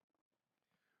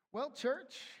Well,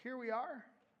 church, here we are.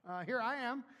 Here I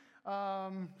am.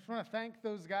 Just want to thank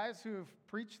those guys who have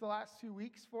preached the last 2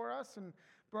 weeks for us and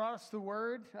brought us the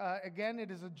word. Again,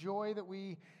 it is a joy that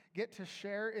we get to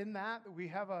share in that we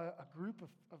have a group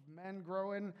of men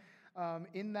growing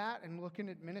in that and looking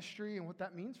at ministry and what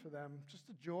that means for them. Just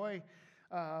a joy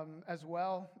as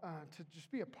well to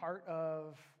just be a part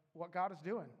of what God is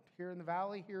doing here in the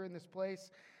valley, here in this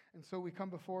place. And so we come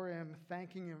before Him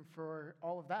thanking Him for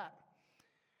all of that.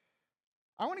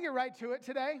 I want to get right to it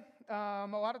today. A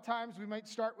lot of times we might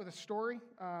start with a story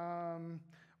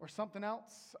or something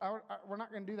else. We're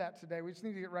not going to do that today. We just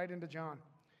need to get right into John.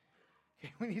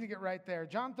 Okay, we need to get right there.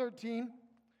 John 13. I'm going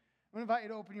to invite you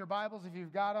to open your Bibles if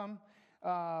you've got them.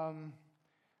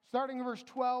 Starting in verse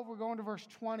 12, we're going to verse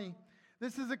 20.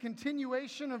 This is a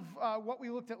continuation of what we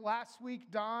looked at last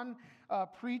week. Don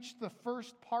preached the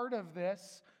first part of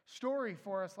this story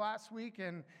for us last week,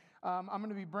 and I'm going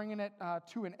to be bringing it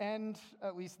to an end,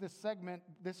 at least this segment,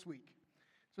 this week.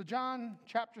 So John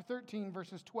chapter 13,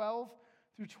 verses 12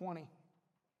 through 20.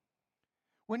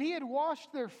 When he had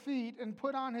washed their feet and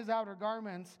put on his outer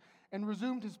garments and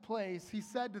resumed his place, he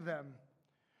said to them,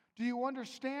 "Do you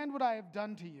understand what I have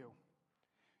done to you?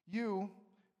 You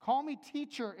call me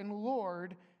teacher and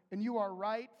Lord, and you are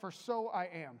right, for so I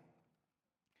am.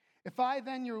 If I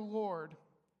then, your Lord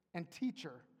and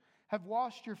teacher, have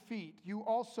washed your feet, you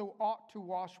also ought to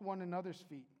wash one another's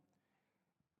feet.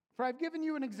 For I've given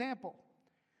you an example,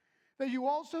 that you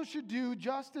also should do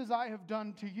just as I have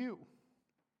done to you.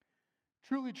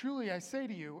 Truly, truly, I say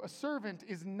to you, a servant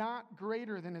is not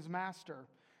greater than his master,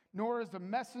 nor is the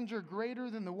messenger greater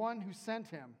than the one who sent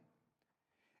him.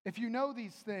 If you know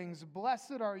these things,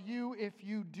 blessed are you if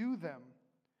you do them.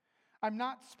 I'm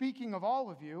not speaking of all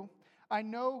of you. I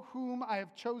know whom I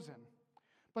have chosen.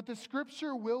 But the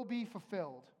scripture will be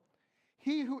fulfilled.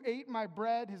 He who ate my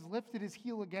bread has lifted his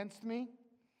heel against me.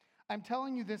 I'm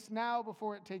telling you this now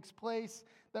before it takes place,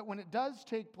 that when it does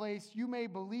take place, you may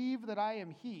believe that I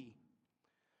am he.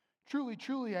 Truly,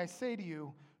 truly, I say to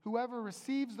you, whoever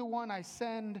receives the one I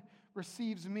send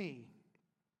receives me.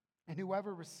 And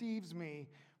whoever receives me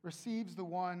receives the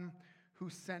one who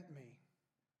sent me."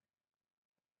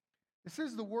 This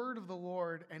is the word of the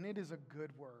Lord, and it is a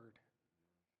good word.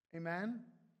 Amen?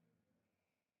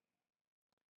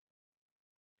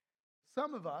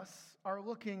 Some of us are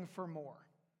looking for more.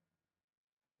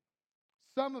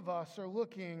 Some of us are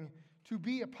looking to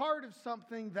be a part of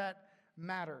something that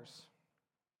matters.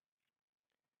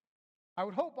 I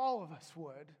would hope all of us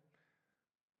would.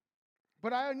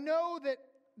 But I know that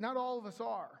not all of us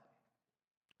are.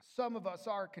 Some of us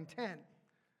are content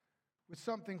with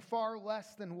something far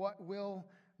less than what will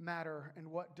matter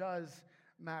and what does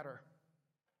matter.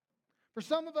 For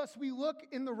some of us, we look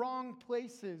in the wrong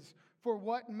places for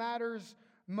what matters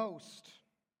most.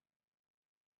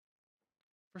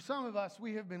 For some of us,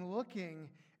 we have been looking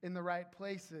in the right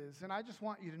places. And I just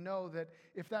want you to know that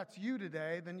if that's you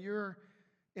today, then you're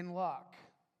in luck.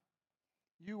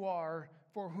 You are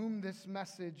for whom this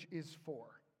message is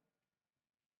for.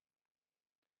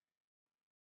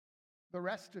 The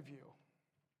rest of you,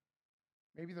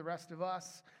 maybe the rest of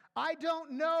us, I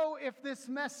don't know if this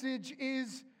message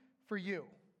is for you.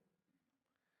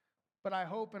 But I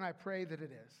hope and I pray that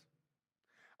it is.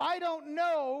 I don't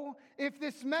know if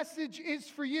this message is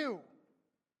for you,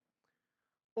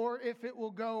 or if it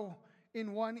will go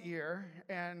in one ear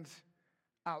and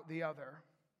out the other.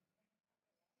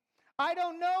 I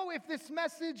don't know if this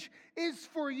message is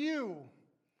for you,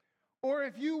 or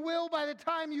if you will, by the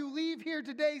time you leave here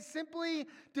today, simply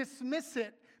dismiss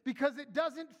it because it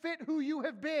doesn't fit who you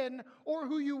have been or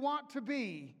who you want to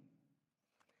be.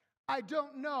 I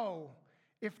don't know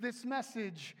if this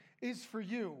message is for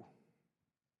you.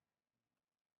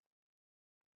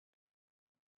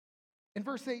 In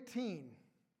verse 18,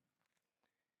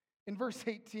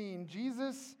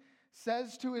 Jesus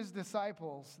says to his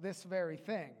disciples this very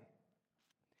thing.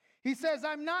 He says,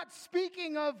 "I'm not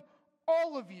speaking of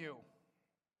all of you.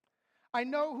 I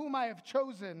know whom I have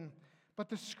chosen, but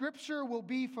the scripture will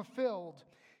be fulfilled.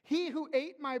 He who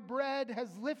ate my bread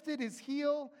has lifted his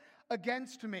heel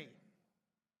against me."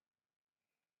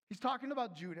 He's talking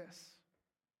about Judas.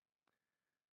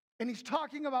 And he's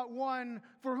talking about one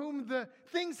for whom the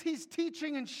things he's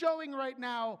teaching and showing right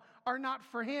now are not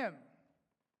for him.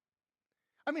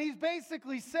 I mean, he's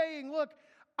basically saying, look,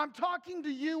 I'm talking to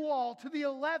you all, to the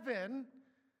 11,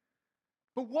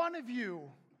 but one of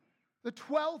you, the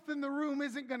 12th in the room,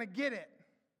 isn't going to get it.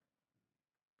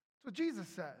 That's what Jesus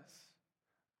says.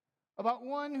 About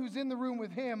one who's in the room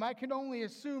with him, I can only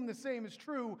assume the same is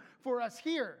true for us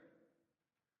here.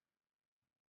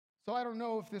 So I don't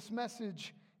know if this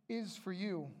message is for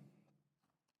you.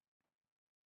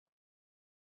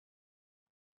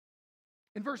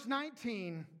 In verse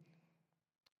 19,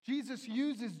 Jesus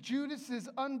uses Judas's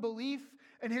unbelief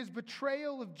and his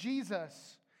betrayal of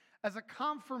Jesus as a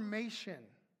confirmation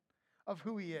of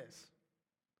who he is.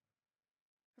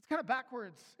 It's kind of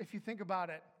backwards if you think about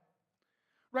it.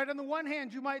 Right, on the one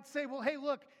hand, you might say, well, hey,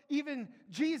 look, even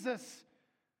Jesus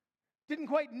didn't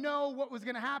quite know what was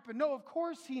going to happen. No, of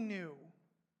course he knew.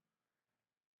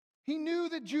 He knew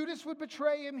that Judas would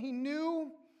betray him. He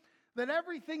knew that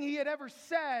everything he had ever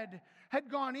said had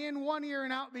gone in one ear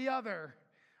and out the other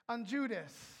on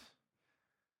Judas.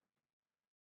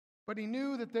 But he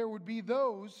knew that there would be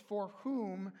those for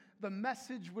whom the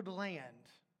message would land.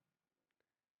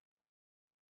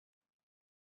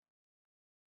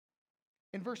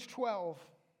 In verse 12,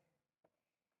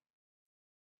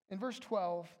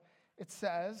 it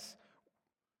says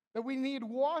that when he had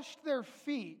washed their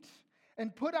feet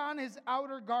and put on his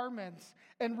outer garments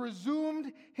and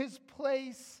resumed his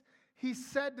place, he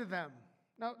said to them.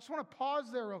 Now, I just want to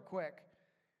pause there real quick.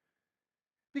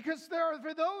 Because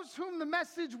for those whom the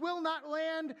message will not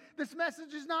land, this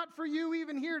message is not for you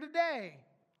even here today.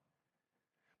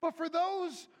 But for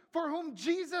those for whom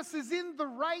Jesus is in the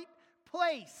right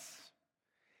place,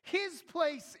 his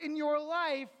place in your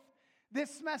life,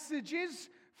 this message is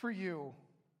for you.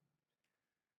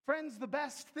 Friends, the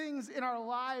best things in our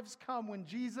lives come when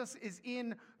Jesus is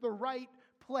in the right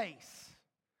place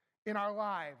in our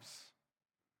lives.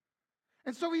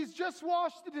 And so he's just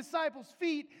washed the disciples'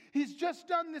 feet. He's just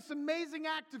done this amazing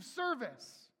act of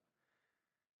service.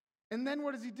 And then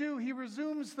what does he do? He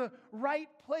resumes the right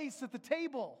place at the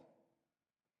table.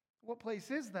 What place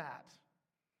is that?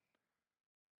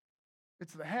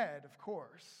 It's the head, of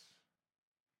course.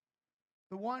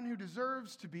 The one who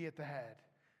deserves to be at the head.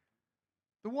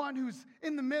 The one who's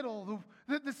in the middle.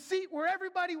 The seat where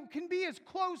everybody can be as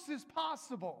close as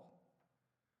possible.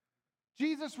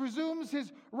 Jesus resumes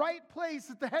his right place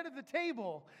at the head of the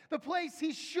table. The place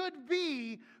he should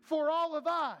be for all of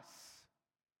us.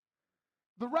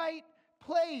 The right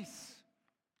place.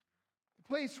 The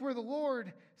place where the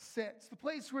Lord sits. The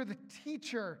place where the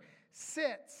teacher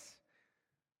sits.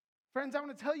 Friends, I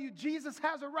want to tell you, Jesus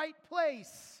has a right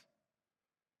place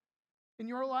in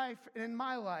your life and in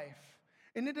my life.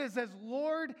 And it is as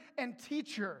Lord and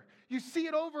teacher. You see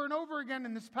it over and over again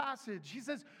in this passage. He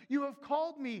says, you have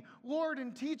called me Lord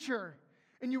and teacher,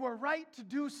 and you are right to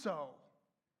do so.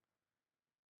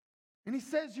 And he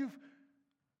says,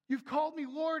 you've called me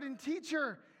Lord and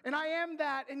teacher, and I am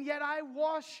that, and yet I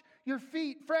wash your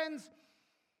feet. Friends,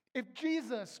 if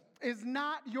Jesus is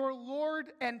not your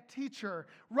Lord and teacher,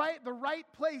 the right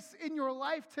place in your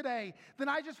life today, then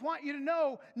I just want you to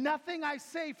know nothing I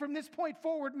say from this point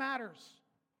forward matters.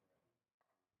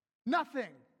 Nothing.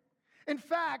 In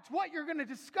fact, what you're going to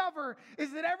discover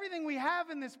is that everything we have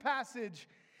in this passage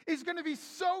is going to be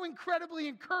so incredibly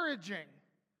encouraging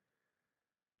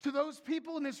to those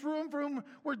people in this room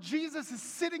where Jesus is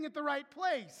sitting at the right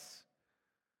place.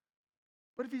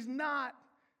 But if he's not,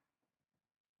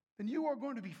 then you are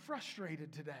going to be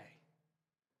frustrated today.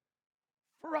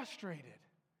 Frustrated.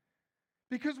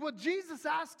 Because what Jesus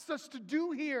asks us to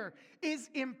do here is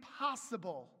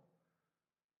impossible.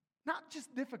 Not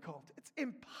just difficult, it's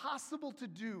impossible to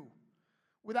do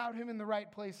without him in the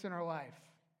right place in our life.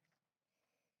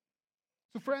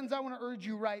 So friends, I want to urge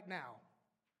you right now.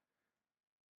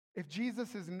 If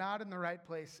Jesus is not in the right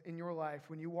place in your life,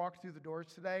 when you walk through the doors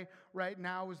today, right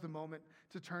now is the moment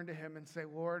to turn to him and say,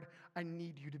 Lord, I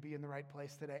need you to be in the right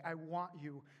place today. I want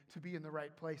you to be in the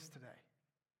right place today.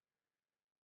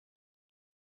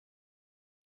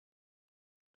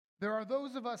 There are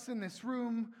those of us in this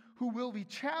room who will be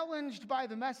challenged by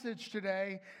the message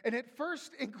today, and at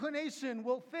first inclination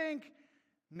will think,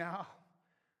 no,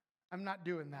 I'm not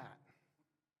doing that.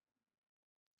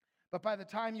 But by the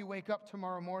time you wake up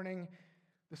tomorrow morning,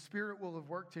 the Spirit will have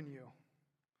worked in you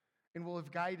and will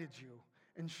have guided you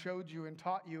and showed you and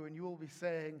taught you, and you will be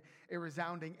saying a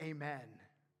resounding amen.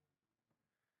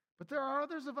 But there are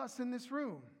others of us in this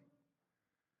room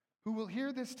who will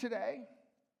hear this today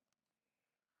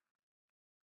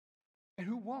and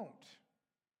who won't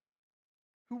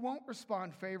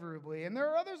respond favorably. And there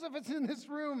are others of us in this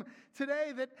room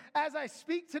today that as I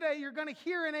speak today, you're going to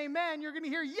hear an amen. You're going to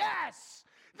hear, yes,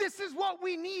 this is what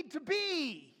we need to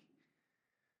be.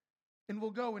 And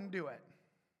we'll go and do it.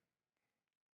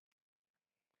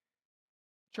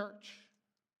 Church,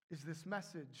 is this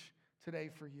message today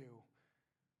for you?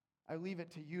 I leave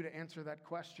it to you to answer that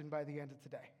question by the end of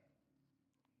today.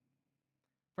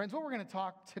 Friends, what we're going to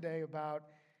talk today about,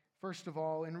 first of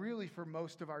all, and really for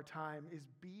most of our time, is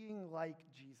being like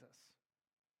Jesus.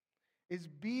 is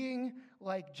being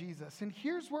like Jesus. And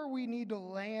here's where we need to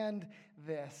land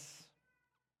this.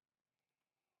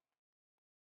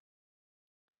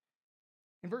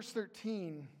 In verse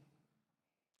 13,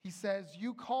 he says,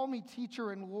 "You call me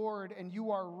teacher and Lord, and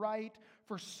you are right,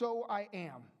 for so I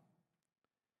am."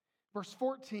 Verse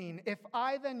 14, "If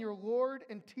I then, your Lord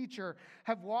and teacher,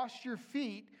 have washed your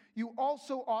feet, you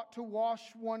also ought to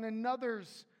wash one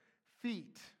another's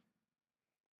feet."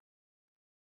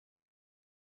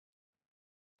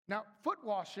 Now, foot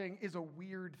washing is a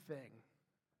weird thing.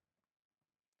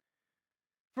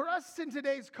 For us in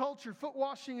today's culture, foot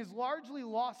washing has largely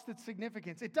lost its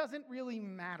significance. It doesn't really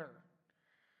matter.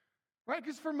 Right?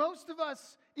 Because for most of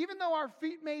us, even though our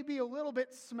feet may be a little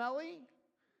bit smelly,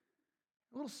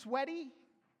 a little sweaty,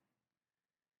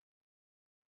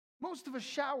 most of us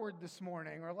showered this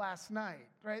morning or last night,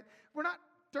 right? We're not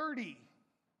dirty.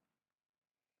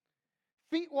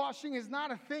 Feet washing is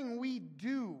not a thing we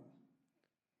do.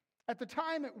 At the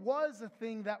time, it was a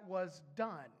thing that was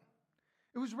done.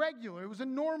 It was regular. It was a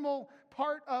normal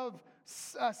part of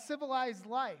civilized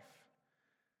life.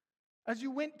 As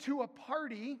you went to a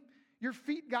party, your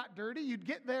feet got dirty, you'd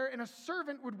get there, and a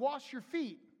servant would wash your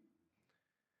feet.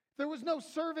 If there was no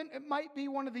servant, it might be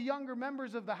one of the younger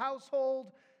members of the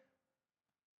household,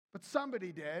 but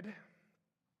somebody did,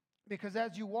 because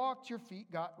as you walked, your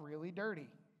feet got really dirty.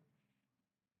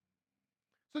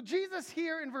 So Jesus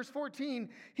here in verse 14,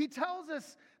 he tells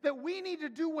us that we need to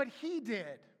do what he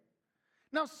did.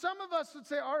 Now, some of us would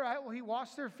say, all right, well, he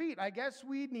washed their feet. I guess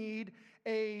we need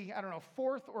a,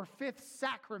 fourth or fifth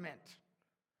sacrament.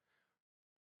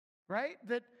 Right?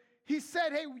 That he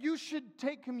said, hey, you should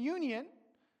take communion.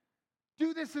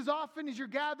 Do this as often as you're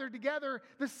gathered together.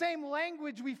 The same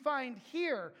language we find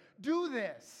here. Do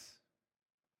this.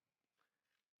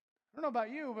 I don't know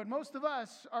about you, but most of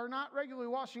us are not regularly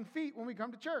washing feet when we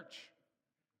come to church.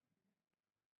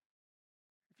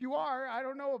 If you are, I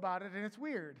don't know about it, and it's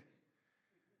weird.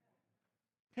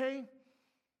 Okay? Do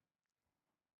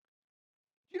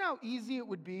you know how easy it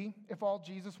would be if all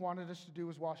Jesus wanted us to do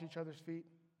was wash each other's feet?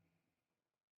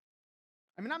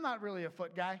 I mean, I'm not really a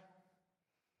foot guy,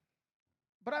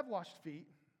 but I've washed feet.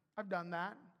 I've done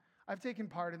that. I've taken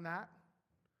part in that.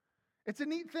 It's a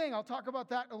neat thing. I'll talk about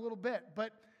that in a little bit.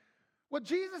 But what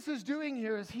Jesus is doing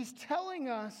here is he's telling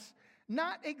us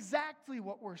not exactly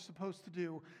what we're supposed to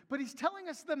do, but he's telling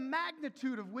us the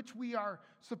magnitude of which we are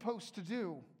supposed to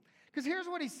do. Because here's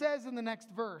what he says in the next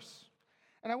verse.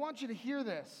 And I want you to hear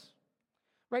this.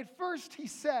 Right? First, he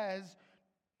says,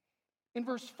 in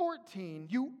verse 14,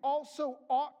 you also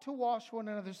ought to wash one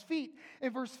another's feet.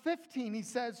 In verse 15, he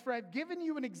says, for I've given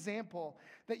you an example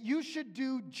that you should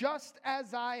do just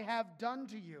as I have done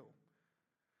to you.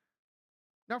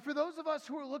 Now, for those of us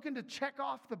who are looking to check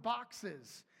off the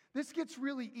boxes, this gets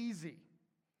really easy.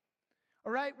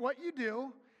 All right, what you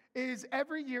do is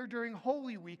every year during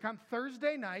Holy Week on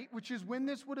Thursday night, which is when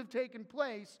this would have taken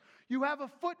place, you have a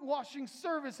foot washing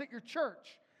service at your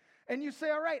church. And you say,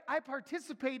 all right, I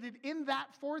participated in that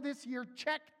for this year.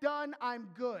 Check, done, I'm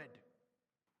good.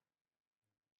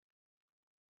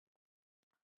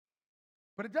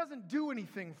 But it doesn't do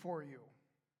anything for you.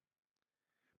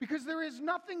 Because there is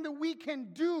nothing that we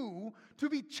can do to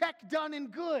be check, done,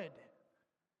 and good.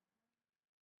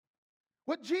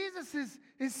 What Jesus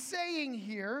is saying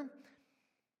here,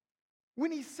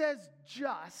 when he says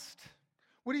just,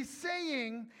 what he's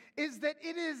saying is that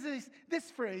it is this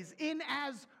phrase, in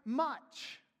as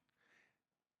much.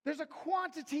 There's a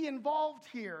quantity involved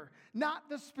here, not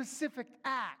the specific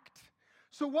act.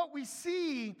 So what we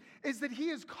see is that he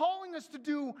is calling us to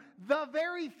do the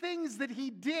very things that he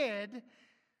did,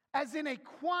 as in a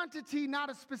quantity, not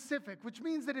a specific, which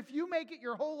means that if you make it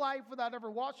your whole life without ever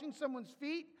washing someone's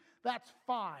feet, that's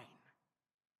fine.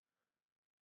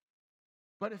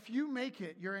 But if you make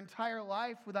it your entire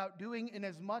life without doing in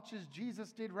as much as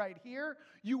Jesus did right here,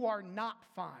 you are not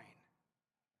fine.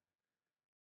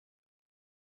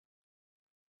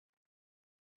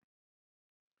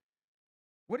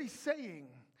 What he's saying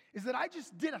is that I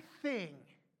just did a thing,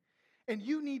 and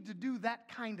you need to do that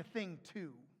kind of thing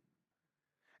too.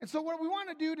 And so what we want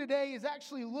to do today is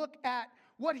actually look at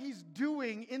what he's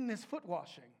doing in this foot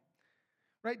washing.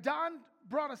 Right? Don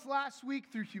brought us last week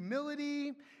through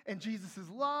humility and Jesus'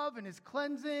 love and his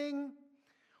cleansing.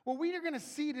 What we are going to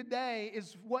see today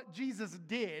is what Jesus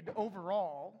did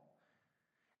overall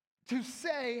to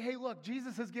say, hey, look,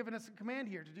 Jesus has given us a command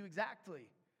here to do exactly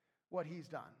what he's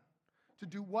done. To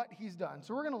do what he's done.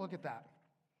 So we're going to look at that.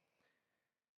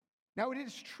 Now, it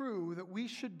is true that we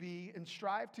should be and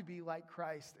strive to be like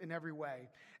Christ in every way.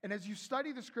 And as you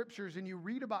study the scriptures and you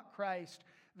read about Christ,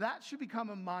 that should become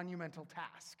a monumental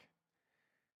task.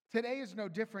 Today is no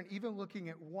different, even looking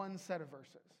at one set of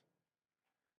verses.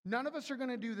 None of us are going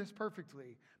to do this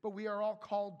perfectly, but we are all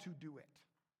called to do it.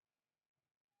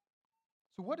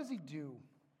 So what does he do?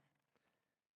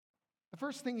 The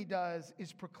first thing he does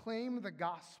is proclaim the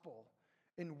gospel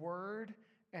in word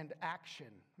and action.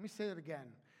 Let me say that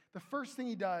again. The first thing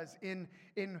he does in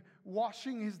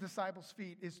washing his disciples'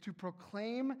 feet is to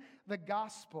proclaim the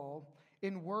gospel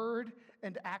in word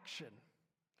and action.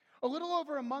 A little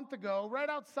over a month ago, right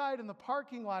outside in the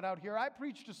parking lot out here, I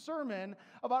preached a sermon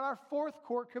about our fourth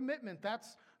core commitment.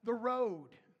 That's the road,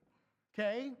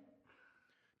 okay?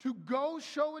 To go,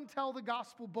 show, and tell the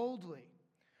gospel boldly.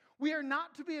 We are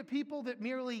not to be a people that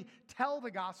merely tell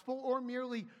the gospel or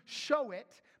merely show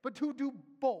it, but to do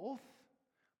both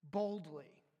boldly.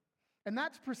 And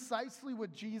that's precisely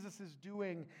what Jesus is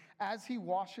doing as he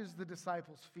washes the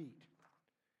disciples' feet.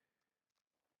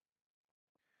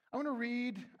 I want to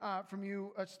read from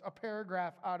you a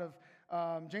paragraph out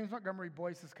of James Montgomery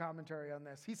Boyce's commentary on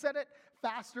this. He said it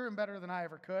faster and better than I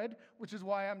ever could, which is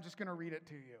why I'm just going to read it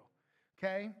to you.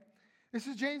 Okay? This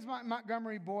is James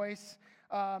Montgomery Boyce,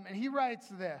 and he writes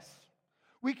this.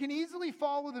 We can easily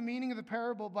follow the meaning of the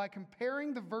parable by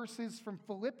comparing the verses from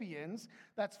Philippians,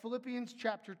 that's Philippians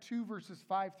chapter 2, verses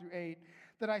 5 through 8,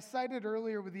 that I cited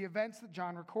earlier with the events that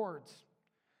John records.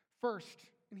 First,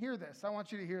 and hear this, I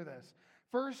want you to hear this.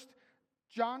 First,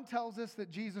 John tells us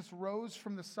that Jesus rose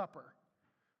from the supper.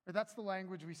 That's the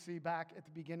language we see back at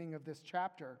the beginning of this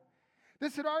chapter.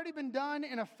 This had already been done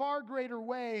in a far greater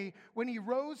way when he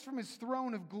rose from his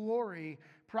throne of glory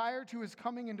prior to his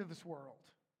coming into this world.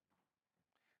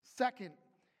 Second,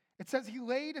 it says he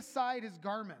laid aside his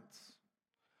garments.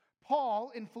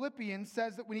 Paul in Philippians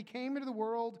says that when he came into the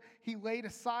world, he laid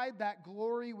aside that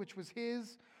glory which was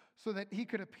his so that he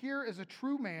could appear as a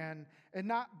true man and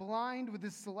not blind with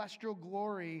his celestial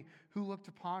glory who looked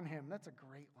upon him. That's a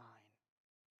great line.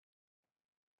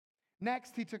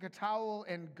 Next, he took a towel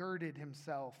and girded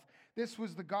himself. This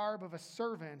was the garb of a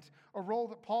servant, a role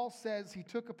that Paul says he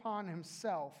took upon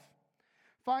himself.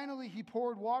 Finally, he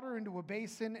poured water into a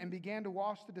basin and began to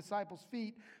wash the disciples'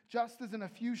 feet, just as in a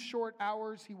few short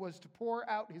hours he was to pour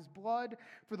out his blood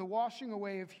for the washing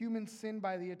away of human sin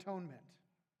by the atonement.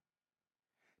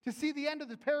 To see the end of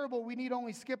the parable, we need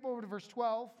only skip over to verse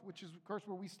 12, which is, of course,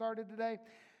 where we started today.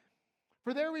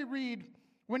 For there we read,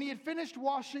 when he had finished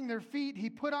washing their feet, he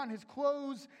put on his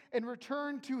clothes and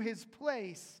returned to his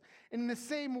place. And in the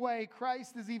same way,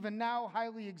 Christ is even now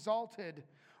highly exalted.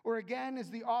 Or again,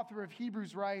 as the author of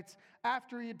Hebrews writes,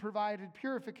 after he had provided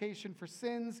purification for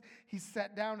sins, he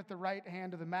sat down at the right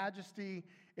hand of the Majesty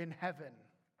in heaven.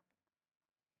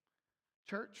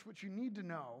 Church, what you need to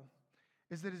know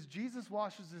is that as Jesus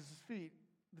washes his feet,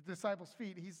 the disciples'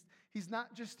 feet, he's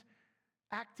not just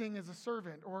acting as a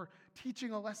servant or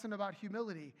teaching a lesson about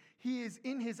humility. He is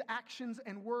in his actions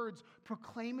and words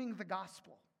proclaiming the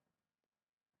gospel.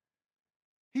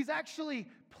 He's actually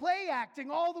play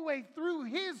acting all the way through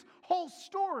his whole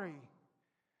story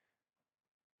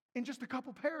in just a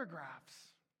couple paragraphs.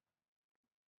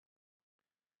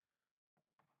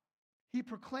 He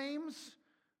proclaims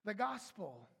the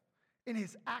gospel in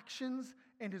his actions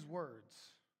and his words.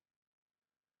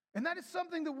 And that is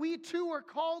something that we too are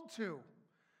called to,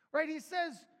 right? He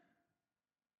says,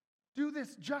 do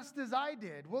this just as I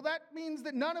did. Well, that means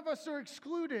that none of us are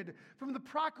excluded from the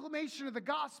proclamation of the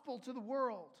gospel to the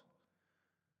world.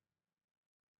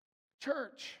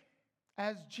 Church,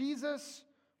 as Jesus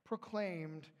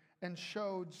proclaimed and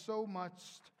showed, so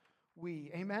must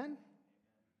we. Amen?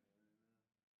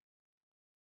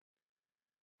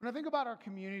 When I think about our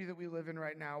community that we live in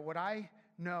right now, what I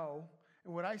know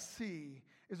and what I see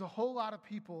is a whole lot of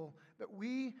people that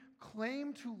we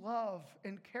claim to love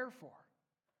and care for.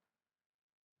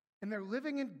 And they're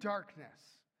living in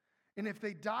darkness. And if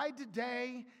they died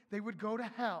today, they would go to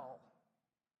hell.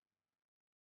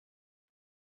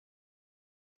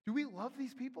 Do we love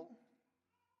these people?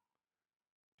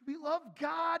 Do we love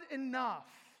God enough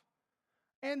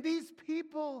and these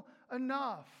people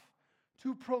enough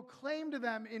to proclaim to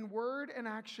them in word and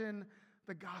action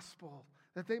the gospel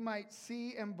that they might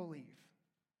see and believe?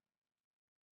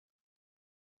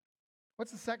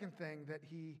 What's the second thing that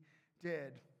he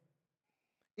did?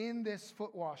 In this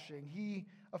foot washing, he,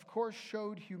 of course,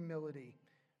 showed humility.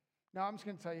 Now, I'm just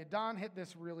going to tell you, Don hit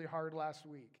this really hard last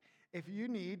week. If you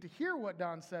need to hear what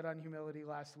Don said on humility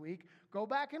last week, go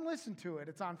back and listen to it.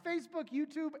 It's on Facebook,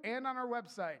 YouTube, and on our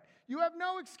website. You have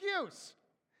no excuse.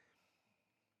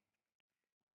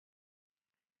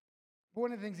 But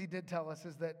one of the things he did tell us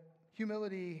is that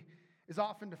humility is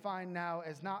often defined now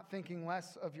as not thinking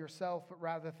less of yourself, but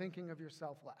rather thinking of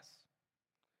yourself less.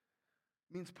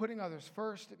 It means putting others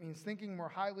first. It means thinking more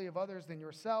highly of others than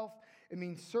yourself. It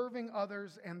means serving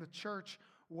others and the church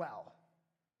well.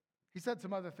 He said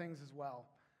some other things as well,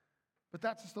 but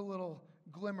that's just a little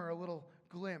glimmer, a little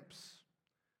glimpse.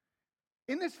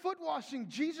 In this foot washing,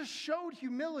 Jesus showed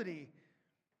humility.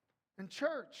 And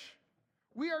church,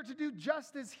 we are to do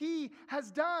just as he has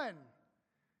done,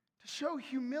 to show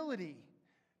humility,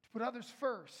 to put others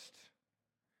first,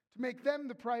 to make them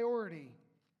the priority.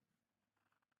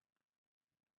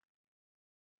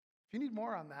 If you need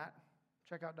more on that,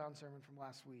 check out Don's sermon from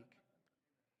last week.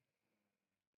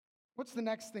 What's the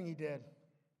next thing he did?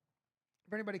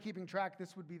 For anybody keeping track,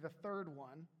 this would be the third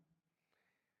one.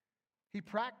 He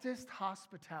practiced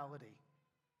hospitality.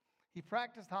 He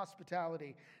practiced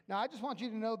hospitality. Now, I just want you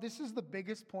to know this is the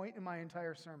biggest point in my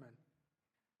entire sermon.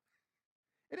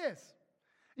 It is.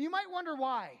 You might wonder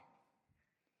why.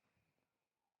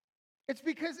 It's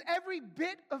because every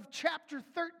bit of chapter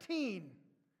 13,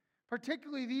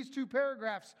 particularly these two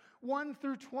paragraphs, 1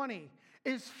 through 20,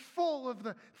 is full of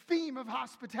the theme of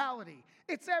hospitality.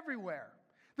 It's everywhere.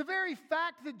 The very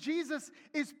fact that Jesus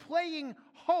is playing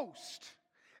host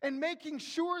and making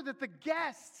sure that the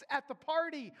guests at the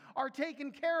party are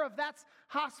taken care of, that's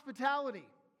hospitality.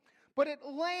 But it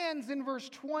lands in verse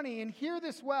 20, and hear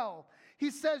this well. He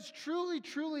says, "Truly,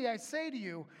 truly, I say to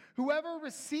you, whoever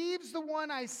receives the one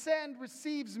I send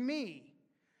receives me.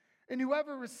 And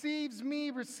whoever receives me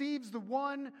receives the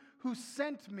one who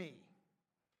sent me."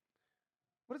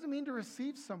 What does it mean to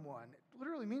receive someone? It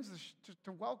literally means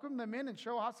to welcome them in and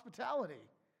show hospitality.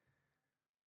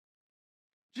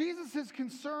 Jesus is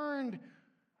concerned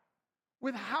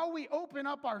with how we open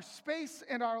up our space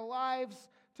and our lives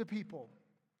to people.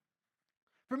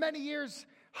 For many years,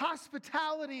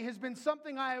 hospitality has been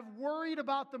something I have worried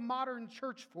about the modern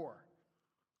church for.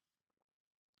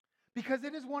 Because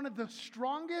it is one of the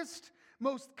strongest,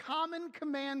 most common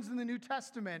commands in the New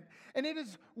Testament. And it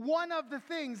is one of the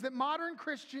things that modern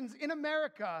Christians in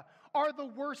America are the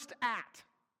worst at.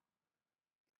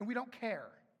 And we don't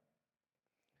care.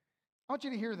 I want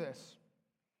you to hear this.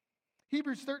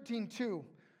 Hebrews 13:2.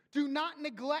 "Do not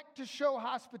neglect to show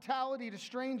hospitality to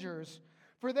strangers,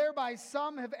 for thereby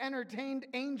some have entertained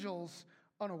angels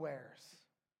unawares."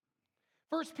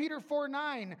 1 Peter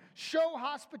 4:9. "Show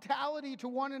hospitality to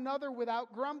one another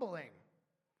without grumbling."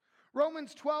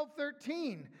 Romans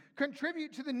 12:13.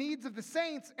 "Contribute to the needs of the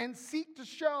saints and seek to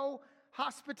show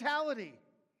hospitality."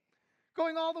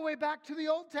 Going all the way back to the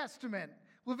Old Testament,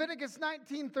 Leviticus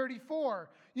 19:34.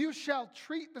 "You shall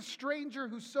treat the stranger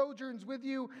who sojourns with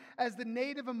you as the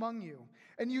native among you,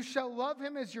 and you shall love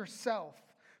him as yourself,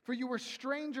 for you were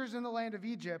strangers in the land of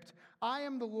Egypt. I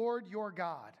am the Lord your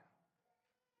God."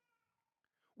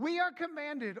 We are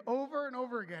commanded over and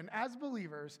over again as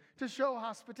believers to show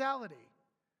hospitality.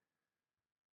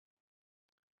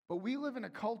 But we live in a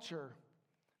culture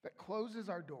that closes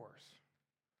our doors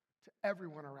to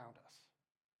everyone around us.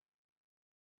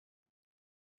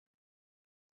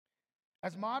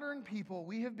 As modern people,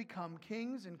 we have become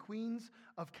kings and queens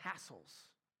of castles.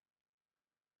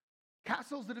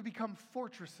 Castles that have become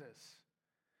fortresses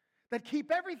that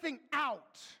keep everything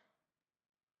out.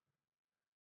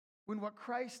 When what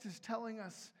Christ is telling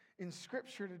us in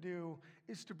Scripture to do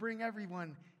is to bring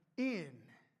everyone in.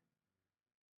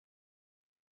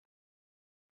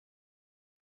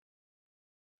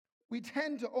 We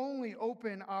tend to only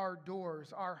open our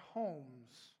doors, our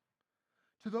homes,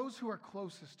 to those who are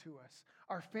closest to us,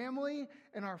 our family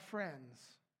and our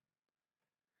friends.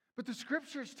 But the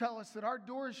Scriptures tell us that our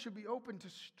doors should be open to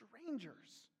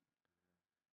strangers.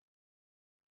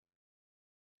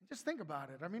 Just think about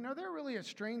it. I mean, are there really a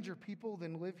stranger people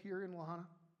than live here in Lahana?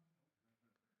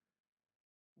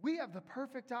 We have the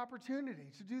perfect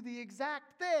opportunity to do the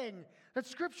exact thing that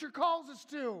Scripture calls us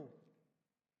to.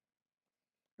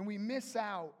 And we miss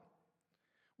out.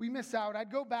 We miss out.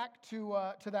 I'd go back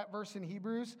to that verse in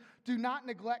Hebrews. "Do not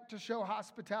neglect to show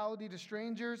hospitality to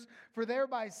strangers, for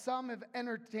thereby some have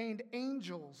entertained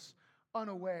angels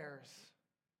unawares."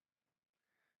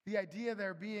 The idea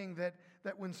there being that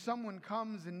when someone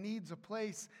comes and needs a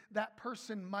place, that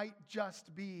person might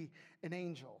just be an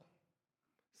angel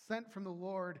sent from the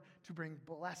Lord to bring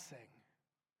blessing.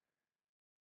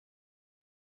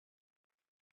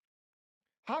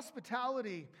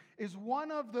 Hospitality is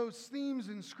one of those themes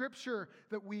in Scripture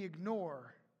that we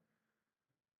ignore.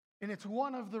 And it's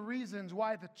one of the reasons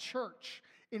why the church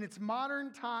in its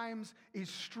modern times is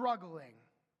struggling.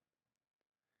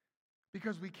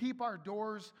 Because we keep our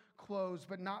doors closed,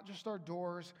 but not just our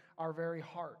doors, our very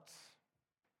hearts.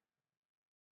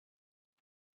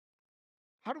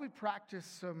 How do we practice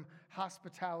some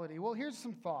hospitality? Well, here's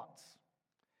some thoughts.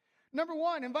 Number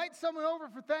one, invite someone over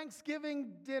for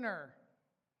Thanksgiving dinner.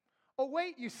 Oh,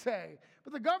 wait, you say,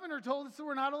 but the governor told us that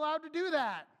we're not allowed to do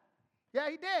that. Yeah,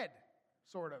 he did,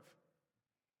 sort of.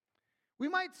 We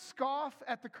might scoff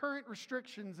at the current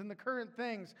restrictions and the current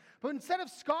things, but instead of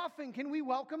scoffing, can we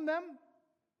welcome them?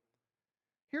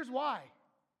 Here's why.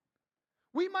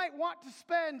 We might want to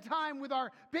spend time with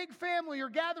our big family or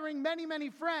gathering many, many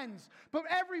friends, but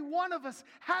every one of us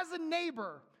has a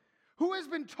neighbor who has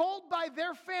been told by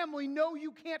their family, no,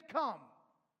 you can't come.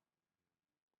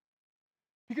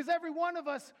 Because every one of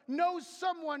us knows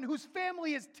someone whose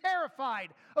family is terrified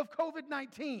of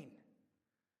COVID-19.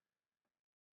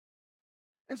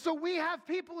 And so we have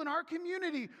people in our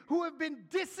community who have been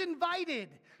disinvited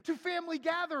to family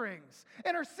gatherings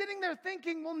and are sitting there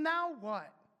thinking, well, now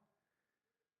what?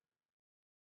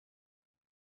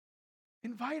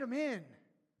 Invite them in.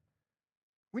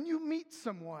 When you meet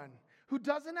someone who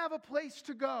doesn't have a place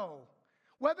to go,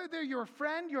 whether they're your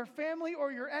friend, your family,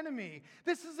 or your enemy,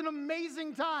 this is an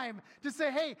amazing time to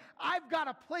say, hey, I've got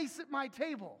a place at my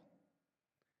table.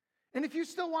 And if you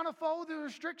still want to follow the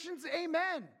restrictions,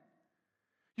 amen.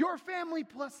 Your family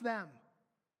plus them.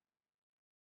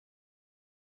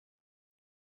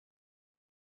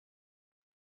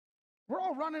 We're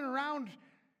all running around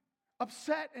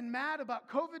upset and mad about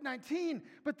COVID-19,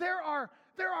 but there are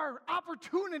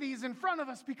opportunities in front of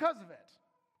us because of it.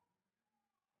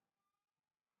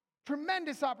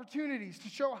 Tremendous opportunities to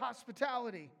show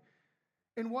hospitality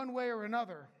in one way or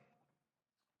another.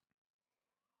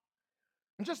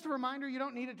 And just a reminder, you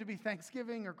don't need it to be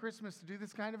Thanksgiving or Christmas to do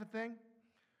this kind of a thing.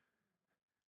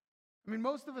 I mean,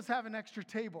 most of us have an extra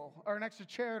table or an extra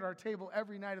chair at our table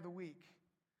every night of the week.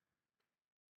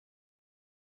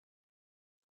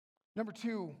 Number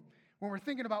two, when we're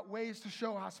thinking about ways to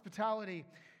show hospitality,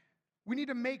 we need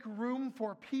to make room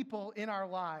for people in our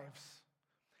lives.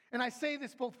 And I say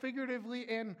this both figuratively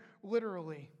and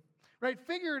literally. Right?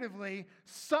 Figuratively,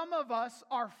 some of us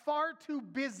are far too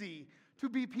busy to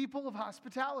be people of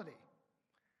hospitality.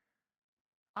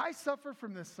 I suffer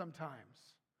from this sometimes.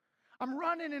 I'm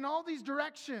running in all these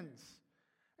directions,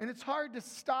 and it's hard to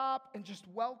stop and just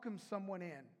welcome someone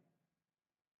in.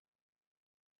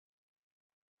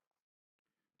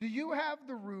 Do you have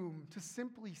the room to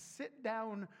simply sit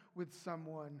down with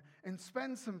someone and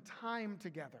spend some time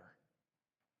together?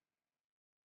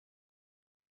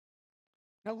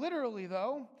 Now, literally,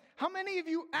 though, how many of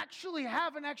you actually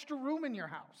have an extra room in your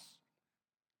house?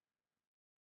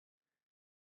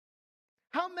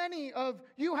 How many of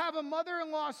you have a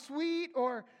mother-in-law suite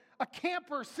or a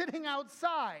camper sitting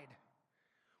outside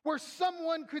where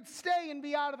someone could stay and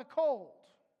be out of the cold?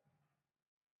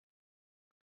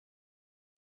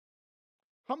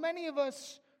 How many of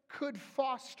us could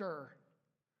foster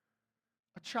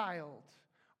a child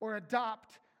or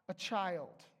adopt a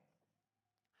child?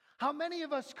 How many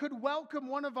of us could welcome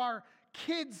one of our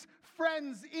kids'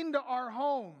 friends into our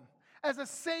home as a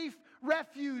safe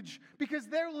refuge because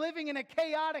they're living in a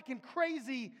chaotic and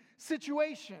crazy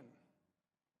situation?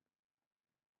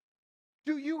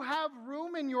 Do you have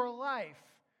room in your life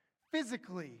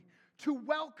physically to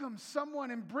welcome someone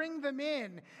and bring them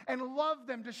in and love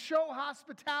them, to show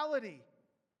hospitality?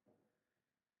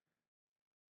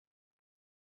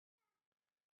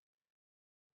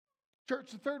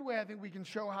 Church, the third way I think we can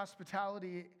show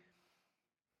hospitality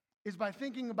is by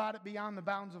thinking about it beyond the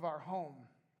bounds of our home.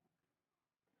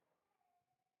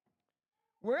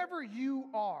 Wherever you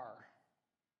are,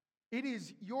 it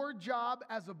is your job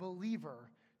as a believer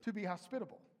to be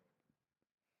hospitable.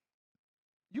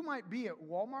 You might be at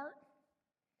Walmart.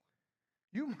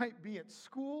 You might be at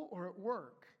school or at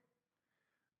work.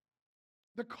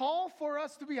 The call for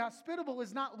us to be hospitable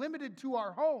is not limited to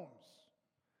our homes.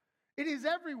 It is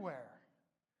everywhere.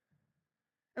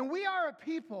 And we are a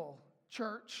people,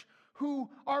 church, who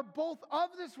are both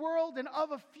of this world and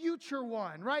of a future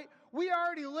one, right? We are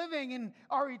already living in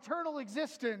our eternal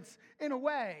existence in a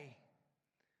way.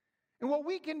 And what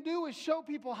we can do is show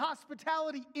people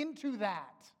hospitality into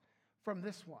that from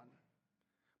this one,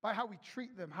 by how we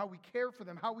treat them, how we care for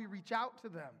them, how we reach out to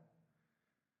them.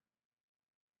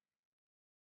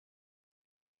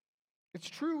 It's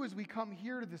true as we come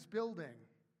here to this building.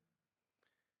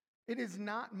 It is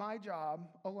not my job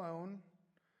alone,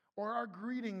 or our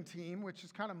greeting team, which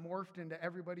is kind of morphed into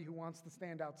everybody who wants to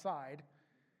stand outside.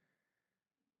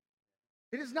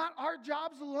 It is not our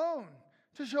jobs alone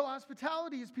to show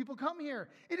hospitality as people come here.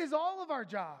 It is all of our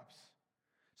jobs.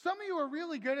 Some of you are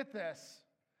really good at this.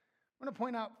 I'm going to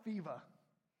point out Fiva.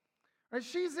 Right,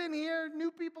 she's in here,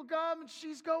 new people come, and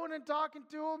she's going and talking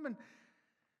to them, and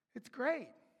it's great.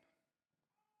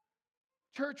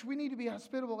 Church, we need to be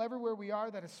hospitable everywhere we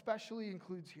are. That especially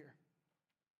includes here.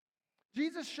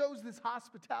 Jesus shows this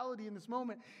hospitality in this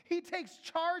moment. He takes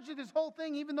charge of this whole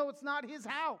thing, even though it's not his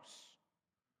house.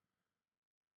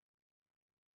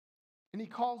 And he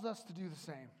calls us to do the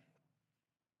same.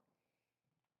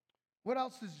 What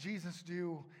else does Jesus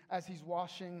do as he's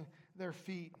washing their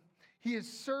feet? He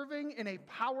is serving in a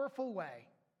powerful way.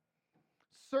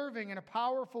 Serving in a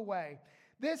powerful way.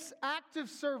 This act of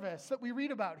service that we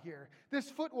read about here, this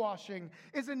foot washing,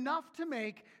 is enough to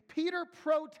make Peter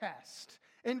protest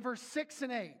in verse 6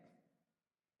 and 8.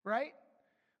 Right?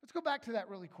 Let's go back to that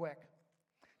really quick.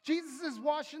 Jesus is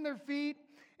washing their feet,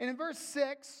 and in verse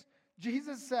 6,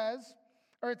 Jesus says,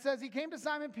 or it says, he came to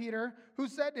Simon Peter, who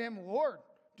said to him, Lord,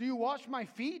 do you wash my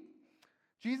feet?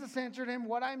 Jesus answered him,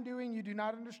 what I'm doing you do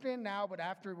not understand now, but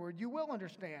afterward you will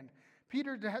understand.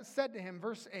 Peter said to him,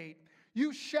 verse 8,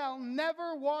 you shall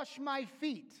never wash my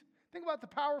feet. Think about the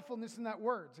powerfulness in that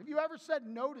words. Have you ever said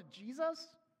no to Jesus?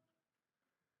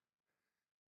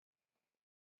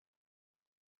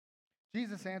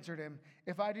 Jesus answered him,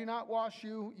 if I do not wash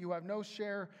you, you have no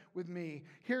share with me.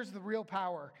 Here's the real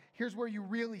power. Here's where you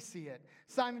really see it.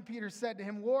 Simon Peter said to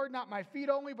him, Lord, not my feet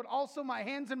only, but also my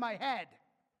hands and my head.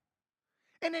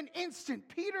 In an instant,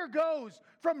 Peter goes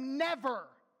from never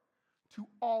to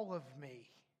all of me.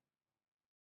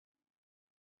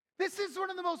 This is one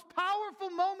of the most powerful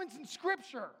moments in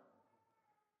Scripture.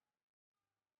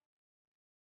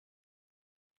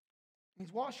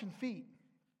 He's washing feet.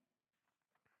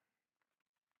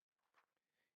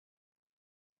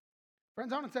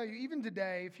 Friends, I want to tell you, even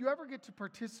today, if you ever get to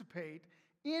participate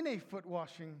in a foot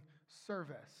washing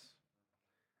service,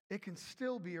 it can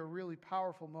still be a really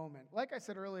powerful moment. Like I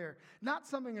said earlier, not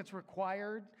something that's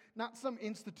required, not some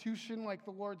institution like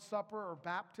the Lord's Supper or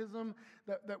baptism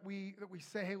that we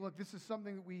say, hey, look, this is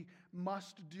something that we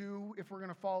must do if we're going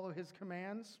to follow his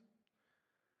commands.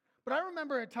 But I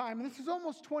remember a time, and this is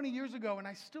almost 20 years ago, and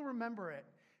I still remember it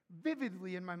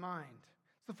vividly in my mind.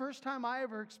 It's the first time I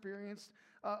ever experienced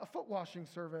a foot washing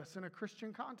service in a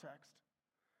Christian context.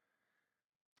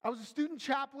 I was a student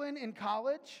chaplain in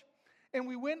college, and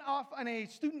we went off on a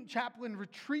student chaplain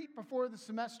retreat before the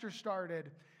semester started.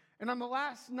 And on the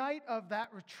last night of that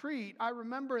retreat, I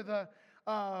remember the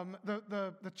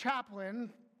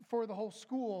chaplain for the whole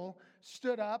school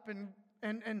stood up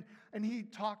and he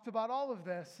talked about all of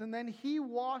this. And then he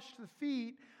washed the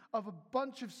feet of a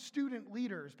bunch of student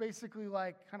leaders, basically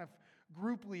like kind of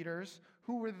group leaders,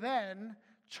 who were then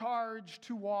charged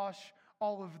to wash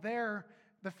all of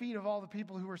the feet of all the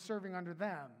people who were serving under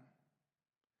them.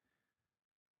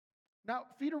 Now,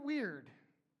 feet are weird.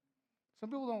 Some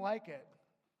people don't like it.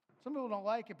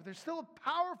 But there's still a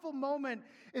powerful moment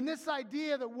in this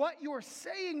idea that what you're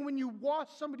saying when you wash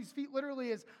somebody's feet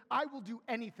literally is, I will do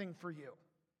anything for you.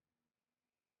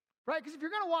 Right? Because if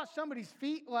you're going to wash somebody's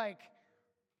feet, like,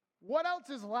 what else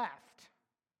is left?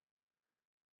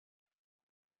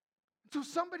 So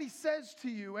somebody says to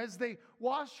you as they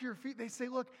wash your feet, they say,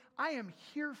 look, I am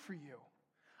here for you.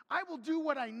 I will do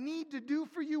what I need to do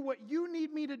for you. What you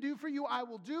need me to do for you, I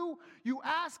will do. You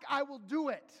ask, I will do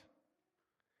it.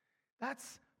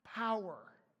 That's power.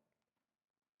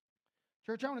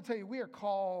 Church, I want to tell you, we are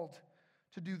called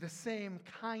to do the same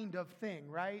kind of thing,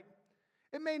 right?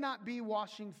 It may not be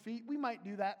washing feet. We might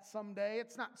do that someday.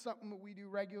 It's not something that we do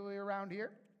regularly around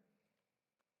here.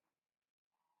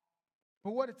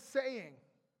 But what it's saying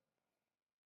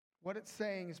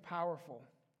is powerful.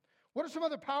 What are some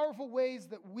other powerful ways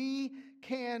that we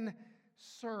can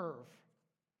serve?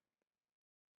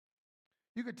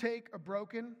 You could take a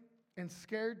broken and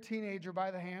scared teenager by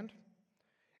the hand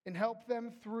and help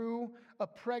them through a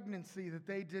pregnancy that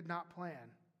they did not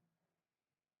plan.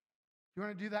 You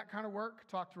want to do that kind of work?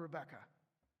 Talk to Rebecca.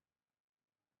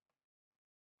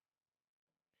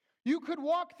 You could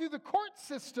walk through the court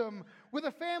system with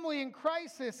a family in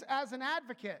crisis as an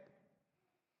advocate.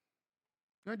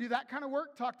 You want to do that kind of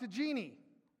work? Talk to Jeannie.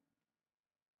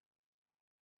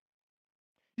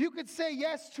 You could say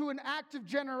yes to an act of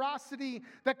generosity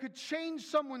that could change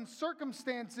someone's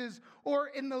circumstances or,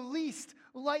 in the least,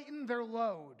 lighten their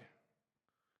load.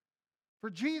 For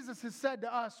Jesus has said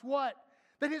to us, what?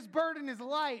 That his burden is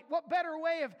light. What better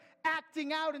way of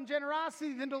acting out in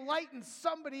generosity than to lighten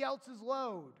somebody else's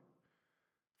load,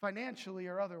 financially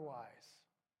or otherwise?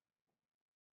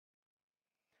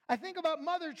 I think about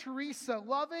Mother Teresa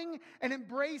loving and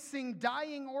embracing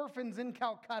dying orphans in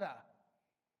Calcutta.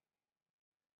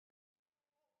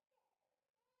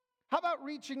 How about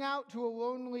reaching out to a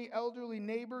lonely elderly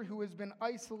neighbor who has been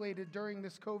isolated during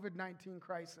this COVID-19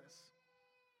 crisis?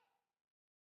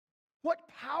 What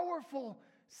powerful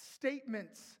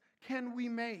statements can we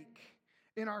make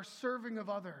in our serving of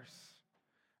others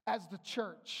as the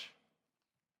church?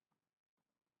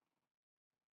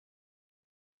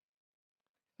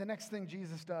 The next thing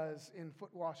Jesus does in foot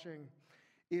washing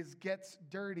is gets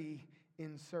dirty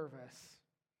in service.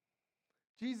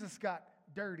 Jesus got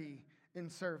dirty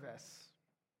in service.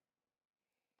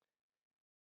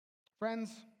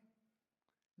 Friends,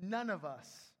 none of us,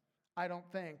 I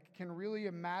don't think, can really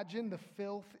imagine the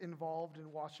filth involved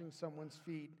in washing someone's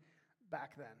feet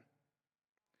back then.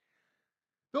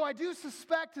 Though I do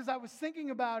suspect, as I was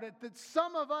thinking about it, that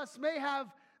some of us may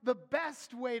have the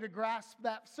best way to grasp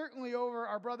that, certainly over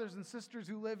our brothers and sisters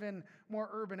who live in more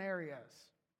urban areas.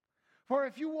 For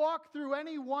if you walk through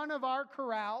any one of our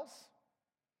corrals,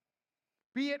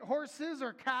 be it horses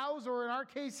or cows, or in our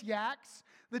case, yaks,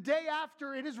 the day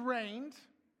after it has rained,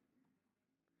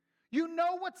 you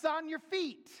know what's on your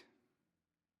feet.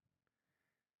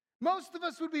 Most of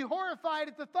us would be horrified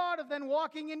at the thought of then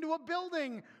walking into a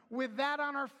building with that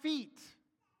on our feet.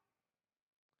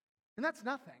 And that's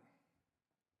nothing.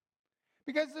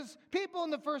 Because as people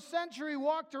in the first century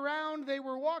walked around, they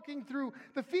were walking through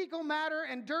the fecal matter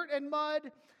and dirt and mud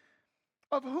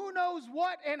of who knows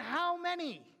what and how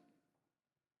many.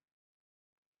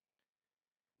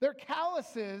 Their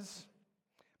calluses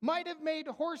might have made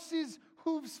horses'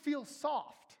 hooves feel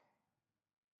soft.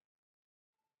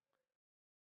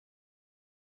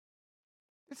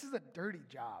 This is a dirty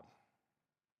job.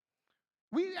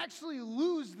 We actually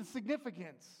lose the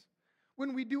significance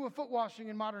when we do a foot washing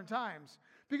in modern times.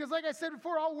 Because like I said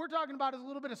before, all we're talking about is a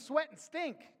little bit of sweat and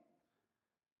stink.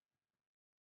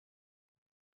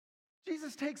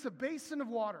 Jesus takes a basin of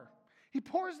water. He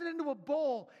pours it into a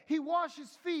bowl. He washes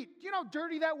feet. You know how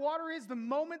dirty that water is the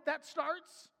moment that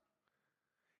starts?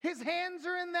 His hands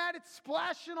are in that. It's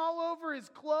splashing all over his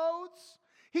clothes.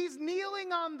 He's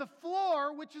kneeling on the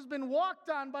floor, which has been walked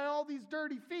on by all these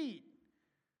dirty feet.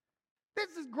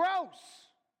 This is gross.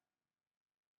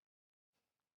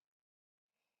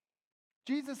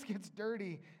 Jesus gets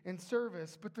dirty in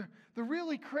service, but the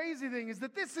really crazy thing is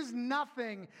that this is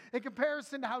nothing in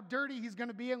comparison to how dirty he's going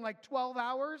to be in like 12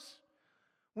 hours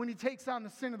when he takes on the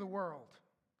sin of the world.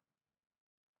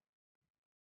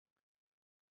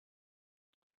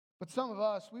 But some of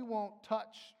us, we won't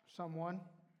touch someone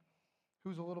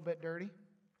who's a little bit dirty.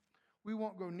 We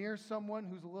won't go near someone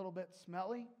who's a little bit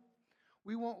smelly.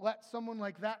 We won't let someone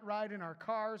like that ride in our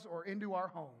cars or into our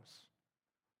homes.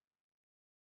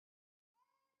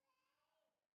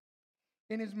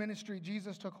 In his ministry,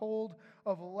 Jesus took hold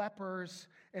of lepers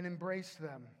and embraced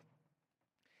them.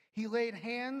 He laid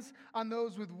hands on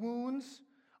those with wounds,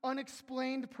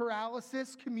 unexplained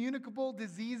paralysis, communicable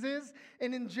diseases,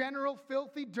 and in general,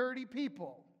 filthy, dirty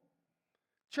people.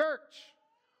 Church,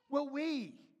 will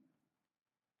we?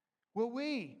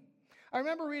 I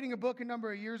remember reading a book a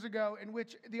number of years ago in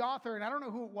which the author, and I don't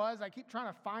know who it was, I keep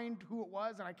trying to find who it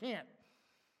was and I can't.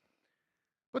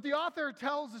 But the author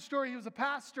tells the story. He was a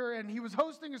pastor and he was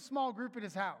hosting a small group at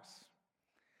his house.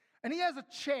 And he has a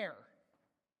chair,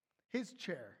 his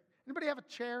chair. Anybody have a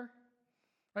chair?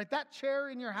 Right, that chair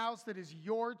in your house that is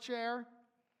your chair.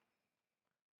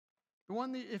 The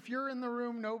one that if you're in the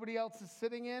room, nobody else is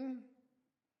sitting in.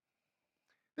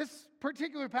 This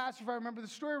particular pastor, if I remember the